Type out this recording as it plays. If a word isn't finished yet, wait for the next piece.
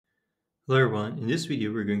Hello everyone, in this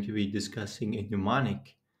video we're going to be discussing a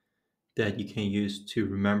mnemonic that you can use to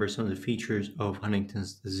remember some of the features of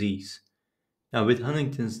Huntington's disease. Now with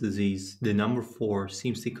Huntington's disease, the number 4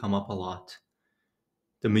 seems to come up a lot.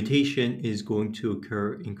 The mutation is going to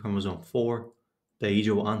occur in chromosome 4. The age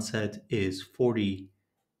of onset is 40.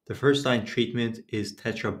 The first line treatment is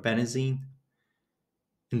tetrabenazine.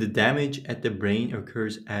 And the damage at the brain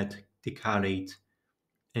occurs at the caudate.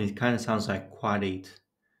 And it kind of sounds like quadate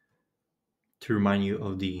to remind you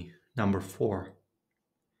of the number 4.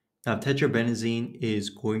 Now, tetrabenazine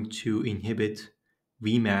is going to inhibit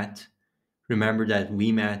VMAT. Remember that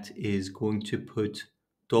VMAT is going to put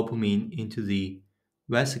dopamine into the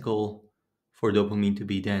vesicle for dopamine to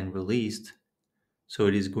be then released. So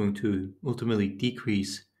it is going to ultimately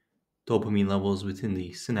decrease dopamine levels within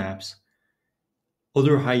the synapse.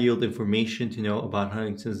 Other high yield information to know about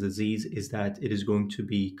Huntington's disease is that it is going to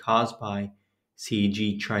be caused by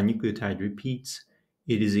CAG trinucleotide repeats.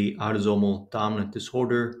 It is a autosomal dominant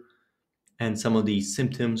disorder, and some of these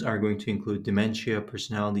symptoms are going to include dementia,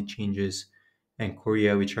 personality changes, and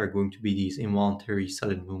chorea, which are going to be these involuntary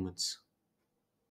sudden movements.